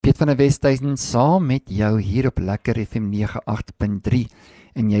van die Westhuizen saam met jou hier op Lekker FM 98.3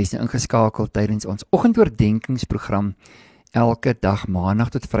 en jy is ingeskakel tydens ons oggendoordenkingsprogram elke dag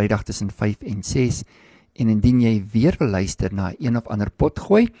maandag tot vrydag tussen 5 en 6 en indien jy weer wil luister na een of ander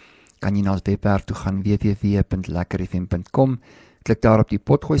potgooi, kan jy na ons webwerf toe gaan www.lekkerfm.com, klik daar op die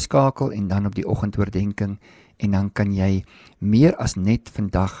potgooi skakel en dan op die oggendoordenking en dan kan jy meer as net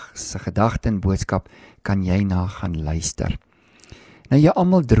vandag se gedagte en boodskap kan jy na gaan luister. Nou jy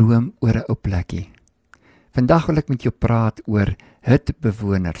almal droom oor 'n ou plekkie. Vandag wil ek met jou praat oor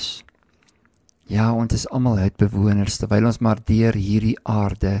hutbewoners. Ja, ons is almal hutbewoners terwyl ons maar deur hierdie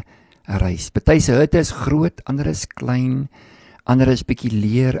aarde reis. Party se hutte is groot, ander is klein, ander is bietjie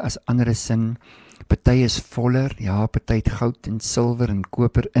leer as ander sin. Party is voller, ja, party het goud en silwer en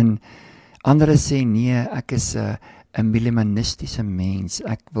koper in. Ander sê nee, ek is 'n minimalistiese mens.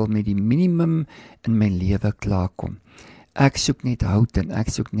 Ek wil met die minimum in my lewe klaarkom. Ek soek net hout en ek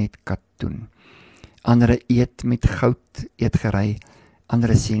soek net katoen. Andere eet met goud eetgerei.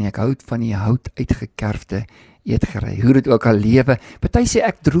 Andere sê nie, ek hout van die hout uitgekerfde eetgerei. Hoe dit ook al lewe. Party sê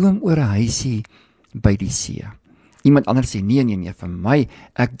ek droom oor 'n huisie by die see. Iemand anders sê nee, vir my,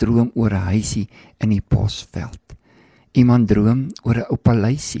 ek droom oor 'n huisie in die Bosveld. Iemand droom oor 'n ou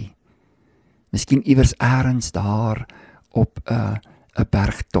paleisie. Miskien iewers elders daar op 'n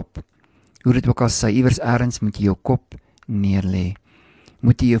bergtop. Hoe dit ook al sê, iewers elders moet jy jou kop neerlê.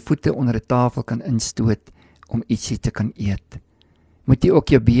 Moet jy jou voete onder 'n tafel kan instoot om ietsie te kan eet. Moet jy ook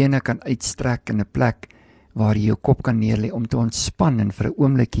jou bene kan uitstrek in 'n plek waar jy jou kop kan neerlê om te ontspan en vir 'n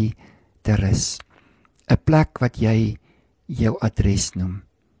oombliekie te rus. 'n Plek wat jy jou adres noem.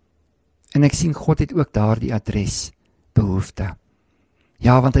 En ek sien God het ook daardie adres behoefte.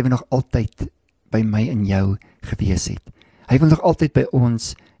 Ja, want hy wil nog altyd by my en jou gewees het. Hy wil nog altyd by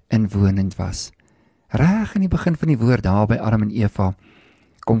ons inwonend was. Reg in die begin van die woord daar by Adam en Eva,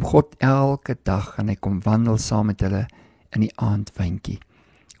 kom God elke dag en hy kom wandel saam met hulle in die aandwyntjie.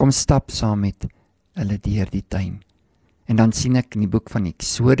 Kom stap saam met hulle deur die tuin. En dan sien ek in die boek van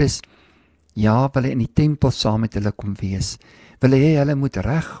Eksodus, ja, wil hy in die tempel saam met hulle kom wees. Wil hy hulle moet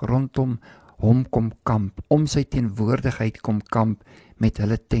reg rondom hom kom kamp, om sy teenwoordigheid kom kamp met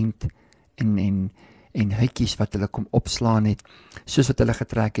hulle tent en hutjies wat hulle kom opslaan het, soos wat hulle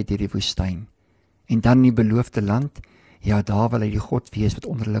getrek het deur die woestyn. En dan in die beloofde land, ja, daar wil hy die God wees wat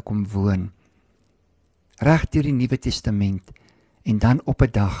onder hulle kom woon. Reg deur die Nuwe Testament, en dan op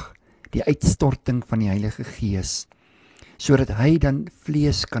 'n dag, die uitstorting van die Heilige Gees, sodat hy dan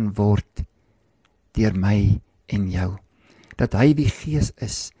vlees kan word deur my en jou. Dat hy wie Gees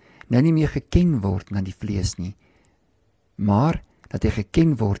is, nou nie meer geken word na die vlees nie, maar dat hy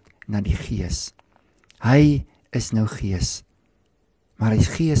geken word na die Gees. Hy is nou Gees, maar hy is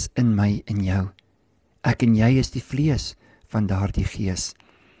Gees in my en jou. Ek en jy is die vlees van daardie Gees.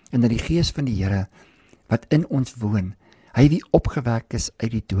 En dat die Gees van die Here wat in ons woon, hy wie opgewek is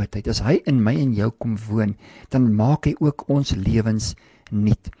uit die doodheid, as hy in my en jou kom woon, dan maak hy ook ons lewens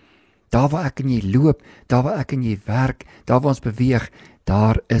nuut. Daar waar ek en jy loop, daar waar ek en jy werk, daar waar ons beweeg,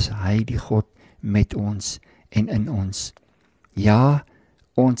 daar is hy die God met ons en in ons. Ja,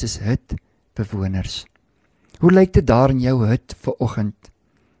 ons is hutbewoners. Hoe lyk dit daar in jou hut vanoggend?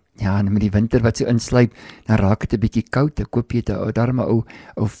 Ja, en met die winter wat so insluip, dan raak dit 'n bietjie koud. Ek koop jy 'n darme ou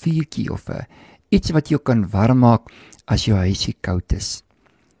vuurtjie of iets wat jou kan warm maak as jou huisie koud is.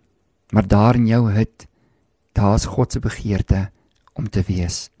 Maar daar in jou hut, daar's God se begeerte om te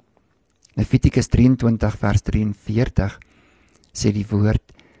wees. Levitikus 23 vers 43 sê die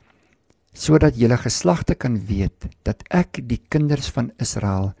woord, sodat julle geslagte kan weet dat ek die kinders van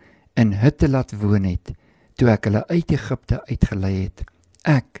Israel in hutte laat woon het, toe ek hulle uit Egipte uitgelei het.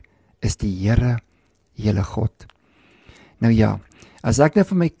 Ek is die Here, julle God. Nou ja, as ek nou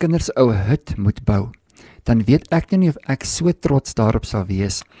vir my kinders 'n ou hut moet bou, dan weet ek nie of ek so trots daarop sal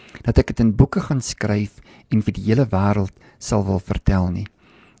wees, dat ek dit in boeke gaan skryf en vir die hele wêreld sal wil vertel nie.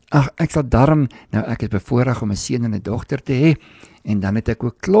 Ag, ek sal darm, nou ek is bevoorreg om 'n seun en 'n dogter te hê, en dan het ek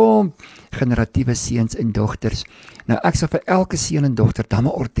ook klomp generatiewe seuns en dogters. Nou ek sal vir elke seun en dogter dan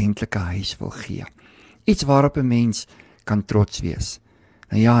 'n ordentlike huis wil gee. Iets waarop 'n mens kan trots wees.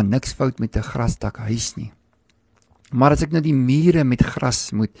 Nou ja, niks fout met 'n grasdak huis nie. Maar as ek nou die mure met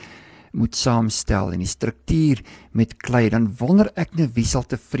gras moet saamstel en die struktuur met klei, dan wonder ek nou wie sal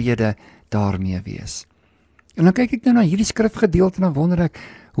tevrede daarmee wees. En dan kyk ek nou na hierdie skrifgedeelte en dan wonder ek,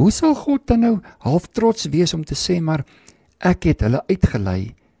 hoe sal God dan nou half trots wees om te sê, maar ek het hulle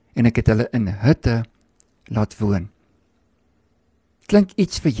uitgelei en ek het hulle in hutte laat woon. Klink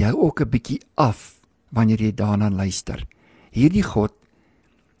iets vir jou ook 'n bietjie af wanneer jy daarna luister. Hierdie God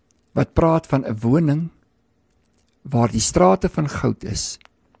wat praat van 'n woning waar die strate van goud is,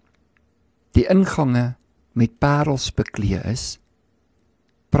 die ingange met parels beklee is,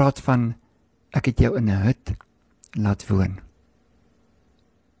 praat van, ek het jou in 'n hut laat woon.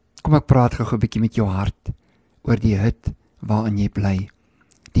 Kom ek praat gou 'n bietjie met jou hart oor die hut waarin jy bly,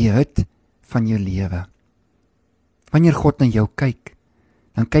 die hut van jou lewe. Wanneer God na jou kyk,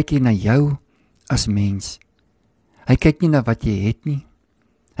 dan kyk hy na jou as mens. Hy kyk nie na wat jy het nie,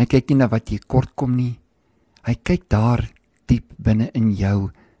 hy kyk nie na wat jy kort kom nie, hy kyk daar diep binne in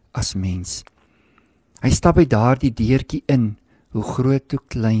jou as mens. Hy stap by daardie deurtjie in, hoe groot, hoe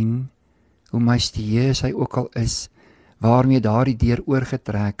klein, hoe majestueus hy ook al is, waarmee daardie deur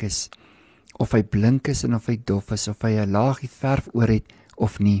oorgetrek is, of hy blink is en of hy dof is, of hy 'n laagie verf oor het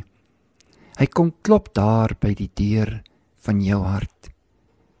of nie. Hy kom klop daar by die deur van jou hart.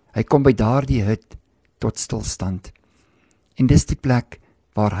 Hy kom by daardie hut tot stilstand. En dis die plek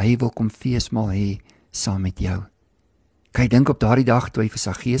waar hy wil kom feesmaal hê saam met jou. Kan jy dink op daardie dag toe hy vir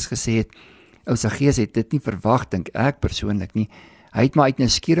Saggeus gesê het, ou Saggeus het dit nie verwag, dink ek persoonlik nie. Hy het maar uit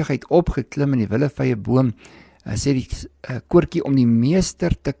nuuskierigheid opgeklim in die willevye boom, sê die koortjie om die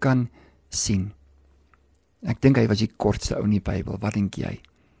meester te kan sien. Ek dink hy was die kortste ou in die Bybel, wat dink jy?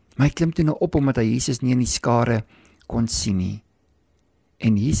 Maar hy klim toe nou op omdat hy Jesus nie in die skare kon sien nie.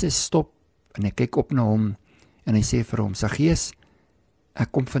 En Jesus stop en hy kyk op na hom en hy sê vir hom, Saggeus,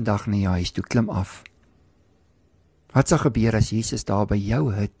 ek kom vandag na jou huis toe, klim af. Wat sal gebeur as Jesus daar by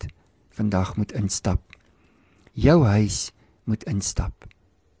jou hut vandag moet instap? Jou huis moet instap.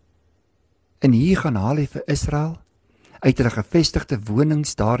 En hier gaan haal hy vir Israel uit hulle gevestigde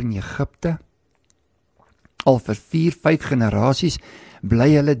wonings daar in Egipte. Al vir 4-5 generasies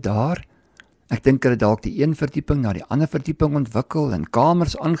bly hulle daar. Ek dink hulle dalk die een verdieping na die ander verdieping ontwikkel en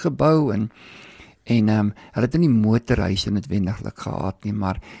kamers aangebou en hulle het nie motorhuise noodwendiglik gehad nie,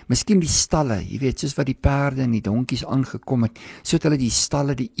 maar miskien die stalle, jy weet, soos wat die perde en die donkies aangekom het, so het hulle die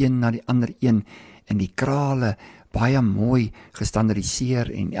stalle die een na die ander een en die krale baie mooi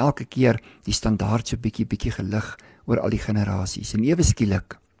gestandardiseer en elke keer die standaard so bietjie gelig oor al die generasies. En ewe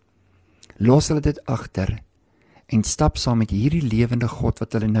skielik los hulle dit agter en stap saam met hierdie lewende God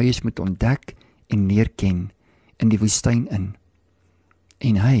wat hulle nou eens moet ontdek en leer ken in die woestyn in.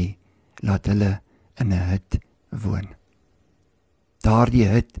 En hy laat hulle in 'n hut woon. Daardie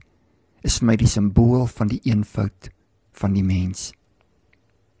hut is vir my die simbool van die eenvoud van die mens.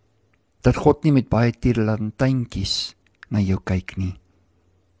 Dat God nie met baie tierenlantynkies na jou kyk nie.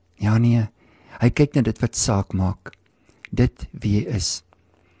 Ja nee, hy kyk na dit wat saak maak, dit wie jy is.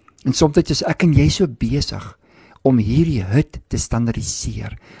 En soms is ek en jy so besig om hierdie hut te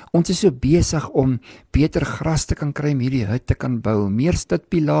standaardiseer. Ons is so besig om beter gras te kan kry om hierdie hut te kan bou, meer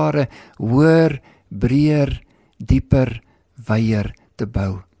stutpilare, hoër, breër, dieper, wyer te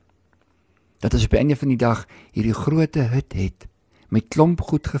bou. Dat ons op die einde van die dag hierdie groote hut het, met klomp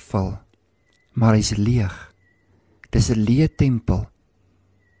goed gevul, maar hy's leeg. Dis 'n leë tempel.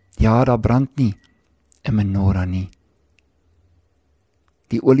 Ja, daar brand nie 'n menorah nie.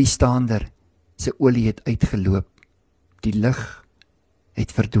 Die oliestaander se olie het uitgeloop. Die lig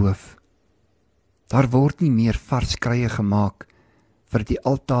het verdoof. Daar word nie meer vars krye gemaak vir die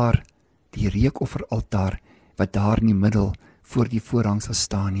altaar, die reukofferaltaar wat daar in die middel voor die voorhang sal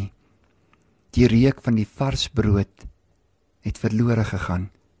staan nie. Die reuk van die vars brood het verlore gegaan.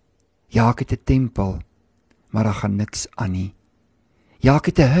 Ja, ek het 'n tempel, maar daar gaan niks aan nie. Ja, ek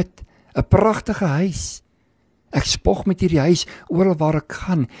het 'n hut, 'n pragtige huis. Ek spog met hierdie huis oral waar ek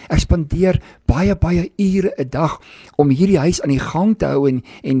gaan. Ek spandeer baie ure 'n dag om hierdie huis aan die gang te hou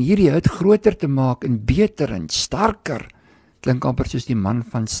en hierdie hut groter te maak en beter en sterker. Klink amper soos die man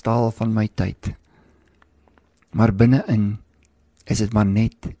van staal van my tyd. Maar binne-in is dit maar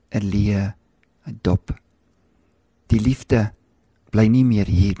net 'n leë dop. Die liefde bly nie meer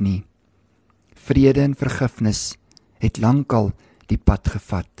hier nie. Vrede en vergifnis het lankal die pad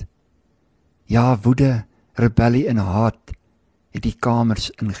gevat. Ja, woede, rebellie en haat het die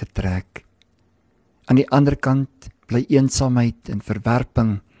kamers ingetrek. Aan die ander kant bly eensaamheid en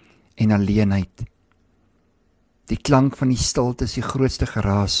verwerping en alleenheid. Die klank van die stilte is die grootste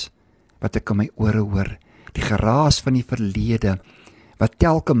geraas wat ek in my ore hoor. Die geraas van die verlede wat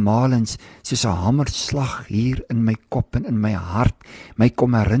telke malens soos 'n hamerslag hier in my kop en in my hart my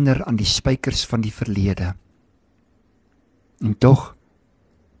kom herinner aan die spykers van die verlede. En tog,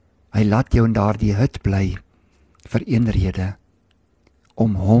 hy laat jou in daardie hut bly vir een rede,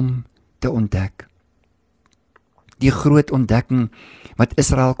 om hom te ontdek. Die groot ontdekking wat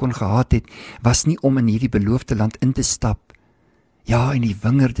Israel kon gehad het, was nie om in hierdie beloofde land in te stap, ja, en die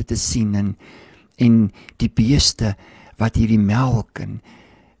wingerde te sien en die beeste wat hierdie melk en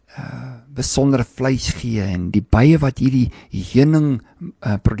besondere vleis gee en die bye wat hierdie heuning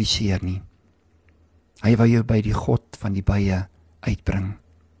produseer nie. Hy wou jou by die God van die bye uitbring.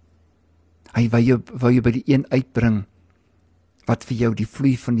 Hy wou jou by die een uitbring wat vir jou die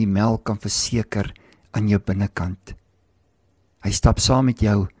vloei van die melk kan verseker aan jou binnekant. Hy stap saam met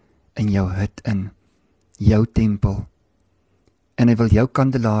jou in jou hut in, jou tempel. En hy wil jou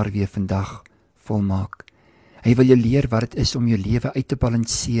kandelaar weer vandag volmaak. Hy wil jou leer wat dit is om jou lewe uit te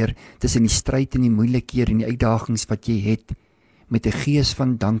balanseer tussen die stryd en die moeilikhede en die uitdagings wat jy het, met 'n gees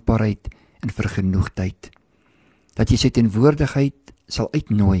van dankbaarheid en vergenoegdheid. Dat jy sy teenwoordigheid sal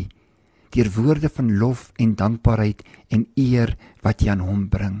uitnooi, deur woorde van lof en dankbaarheid en eer wat jy aan hom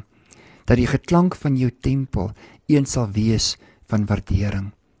bring. Dat die geklank van jou tempel een sal wees van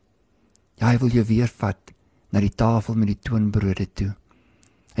waardering. Ja, hy wil jou weer vat na die tafel met die toonbrode toe.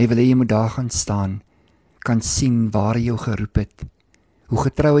 Hy wil hê jy moet daar gaan staan, kan sien waar hy jou geroep het, hoe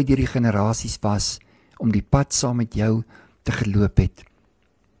getrou hy deur die generasies was, om die pad saam met jou te geloop het.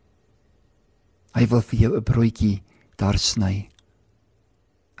 Hy wil vir jou 'n broodjie daar sny.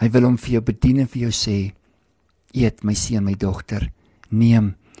 Hy wil hom vir jou bedien en vir jou sê, eet my seun, my dogter,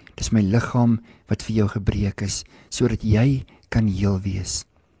 neem, dis my liggaam wat vir jou gebreek is, sodat jy kan heel wees.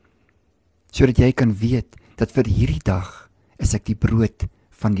 Sodat jy kan weet, dat vir hierdie dag is ek die brood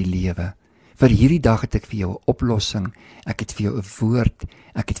van die lewe. Vir hierdie dag het ek vir jou 'n oplossing, ek het vir jou 'n woord,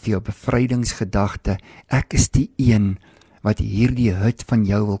 ek het vir jou 'n bevrydingsgedagte, ek is die een wat hierdie hut van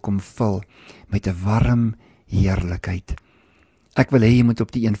jou wil kom vul met 'n warm heerlikheid. Ek wil hê jy moet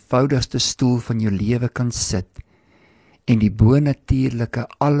op die eenvoudigste stoel van jou lewe kan sit en die bonatuurlike,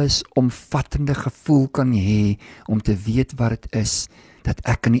 alles omvattende gevoel kan hê om te weet wat dit is, dat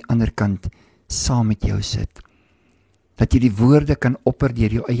ek aan die ander kant saam met jou sit. Dat jy die woorde kan opper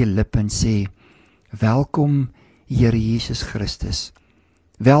deur jou eie lippe en sê, welkom Here Jesus Christus,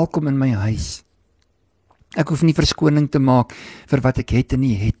 welkom in my huis. Ek hoef nie verskoning te maak vir wat ek het en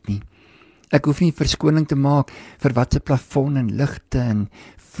nie het nie. Ek hoef nie verskoning te maak vir wat se plafon en ligte en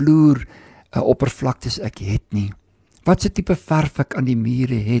vloer oppervlaktes ek het nie. Wat se tipe verf ek aan die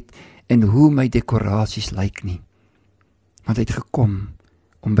mure het en hoe my dekorasies lyk nie. Want hy het gekom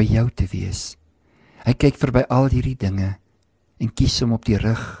om by jou te wees. Hy kyk verby al hierdie dinge en kies om op die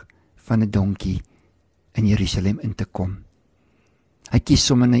rug van 'n donkie in Jerusalem in te kom. Hy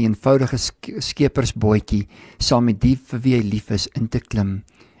kies om in 'n eenvoudige skepersbootjie saam met die vir wie hy lief is in te klim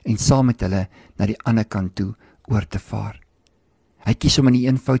en saam met hulle na die ander kant toe oor te vaar. Hy kies om in die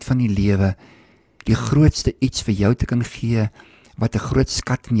eenvoud van die lewe die grootste iets vir jou te kan gee wat 'n groot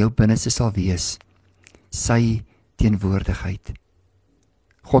skat in jou binneste sal wees, sy teenwoordigheid.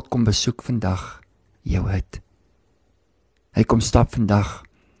 God kom besoek vandag jou hut. Hy kom stap vandag,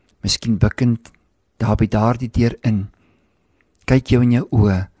 miskien bukkend, daar by daardie deur in, kyk jou in jou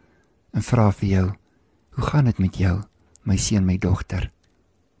oë en vra vir jou, hoe gaan dit met jou, my seun, my dogter?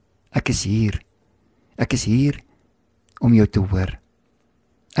 Ek is hier om jou te hoor.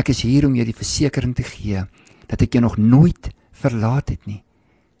 Ek is hier om jou die versekering te gee, dat ek jou nog nooit verlaat het nie,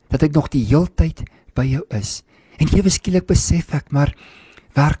 dat ek nog die heeltyd by jou is, en ewe skielik besef ek, maar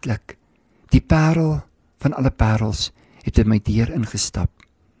werklik, die parel van alle parels het in my deur ingestap.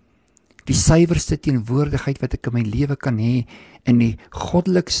 Die suiwerste teenwoordigheid wat ek in my lewe kan hê, en die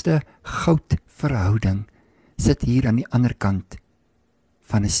goddelikste goudverhouding, sit hier aan die ander kant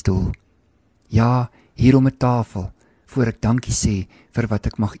van 'n stoel. Ja, hier om 'n tafel, voor ek dankie sê vir wat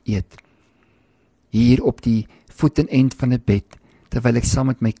ek mag eet. Hier op die voet en end van 'n bed, terwyl ek saam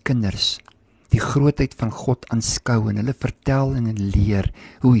met my kinders die grootheid van God aanskou en hulle vertel en leer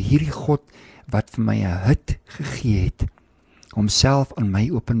hoe hierdie God wat vir my 'n hut gegee het, homself aan my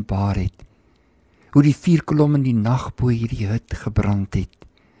openbaar het, hoe die vuurkolom in die nag bo hierdie hut gebrand het,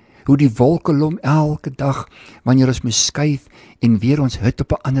 hoe die wolkkolom elke dag wanneer ons moet skuif en weer ons hut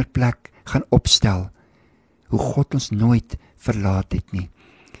op 'n ander plek gaan opstel, hoe God ons nooit verlaat het nie.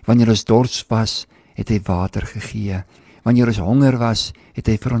 Wanneer ons dors was, het hy water gegee. Wanneer ons honger was, het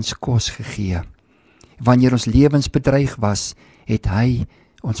hy vir ons kos gegee. Wanneer ons lewens bedreig was, het hy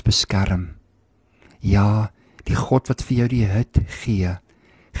ons beskerm. Ja, die God wat vir jou die hut gee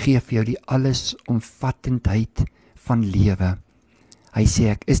vir jou die allesomvattendheid van lewe. Hy sê,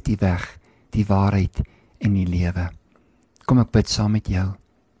 ek is die weg, die waarheid en die lewe. Kom ek bid saam met jou.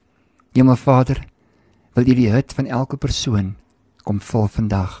 Hemelvader, wil jy die hut van elke persoon kom vul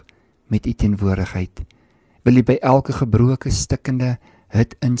vandag met u teenwoordigheid. Wil jy by elke gebroke, stikkende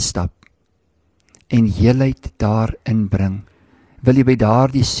hut instap en heelheid daar inbring. Wil jy by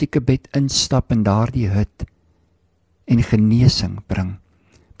daardie siekebed instap in daardie hut en genesing bring,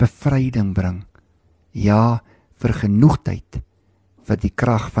 bevryding bring. Ja, vergenoegdheid vir die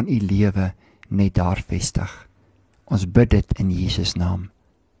krag van u lewe net daar vestig. Ons bid dit in Jesus naam.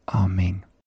 Amen.